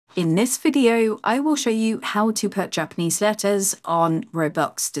In this video, I will show you how to put Japanese letters on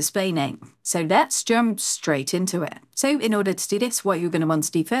Roblox display name. So let's jump straight into it. So in order to do this, what you're going to want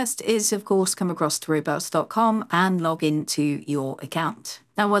to do first is, of course, come across to roblox.com and log into your account.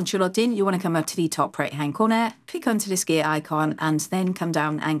 Now, once you're logged in, you want to come up to the top right-hand corner, click onto this gear icon, and then come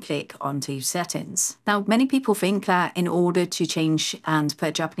down and click onto settings. Now, many people think that in order to change and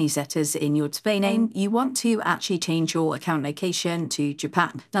put Japanese letters in your display name, you want to actually change your account location to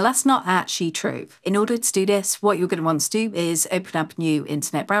Japan. Now, that's not actually true. In order to do this, what you're going to want to do is open up a new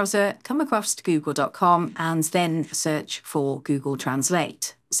internet browser, come across to google.com, and then search for Google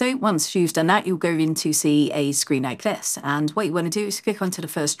Translate. So once you've done that, you'll go in to see a screen like this. And what you want to do is click onto the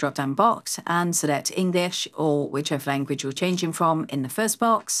first drop-down box and select English or whichever language you're changing from in the first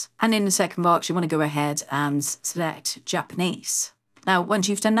box. And in the second box, you want to go ahead and select Japanese. Now, once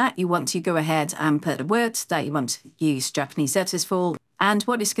you've done that, you want to go ahead and put the word that you want to use Japanese letters for. And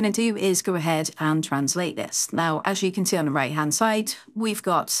what it's going to do is go ahead and translate this. Now, as you can see on the right-hand side, we've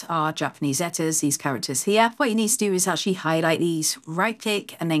got our Japanese letters, these characters here. What you need to do is actually highlight these,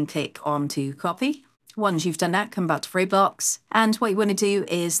 right-click, and then click on to copy. Once you've done that, come back to Roblox. And what you want to do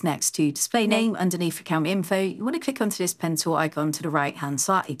is next to display name, underneath account info, you want to click onto this pencil icon to the right-hand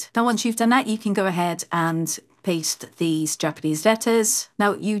side. Now, once you've done that, you can go ahead and paste these Japanese letters.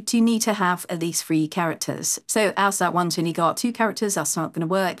 Now, you do need to have at least 3 characters. So as that one's only got 2 characters, that's not going to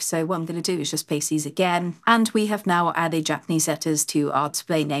work. So what I'm going to do is just paste these again. And we have now added Japanese letters to our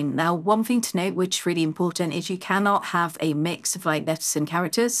display name. Now, one thing to note, which is really important, is you cannot have a mix of like letters and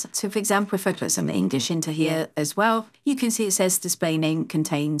characters. So for example, if I put some English into here as well, you can see it says display name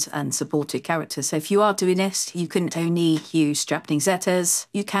contains unsupported characters. So if you are doing this, you can only use Japanese letters.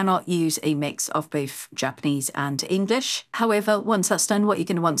 You cannot use a mix of both Japanese and English. However, once that's done, what you're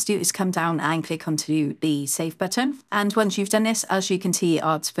going to want to do is come down and click onto the save button. And once you've done this, as you can see,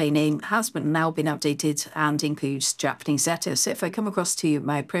 our display name has now been updated and includes Japanese letters. So if I come across to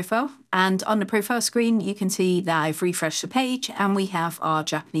my profile, and on the profile screen, you can see that I've refreshed the page and we have our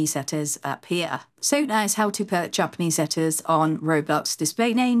Japanese letters up here. So that is how to put Japanese letters on Roblox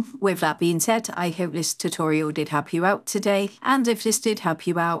display name. With that being said, I hope this tutorial did help you out today. And if this did help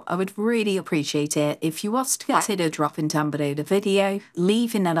you out, I would really appreciate it if you was to consider dropping down below the video,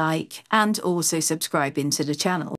 leaving a like, and also subscribing to the channel.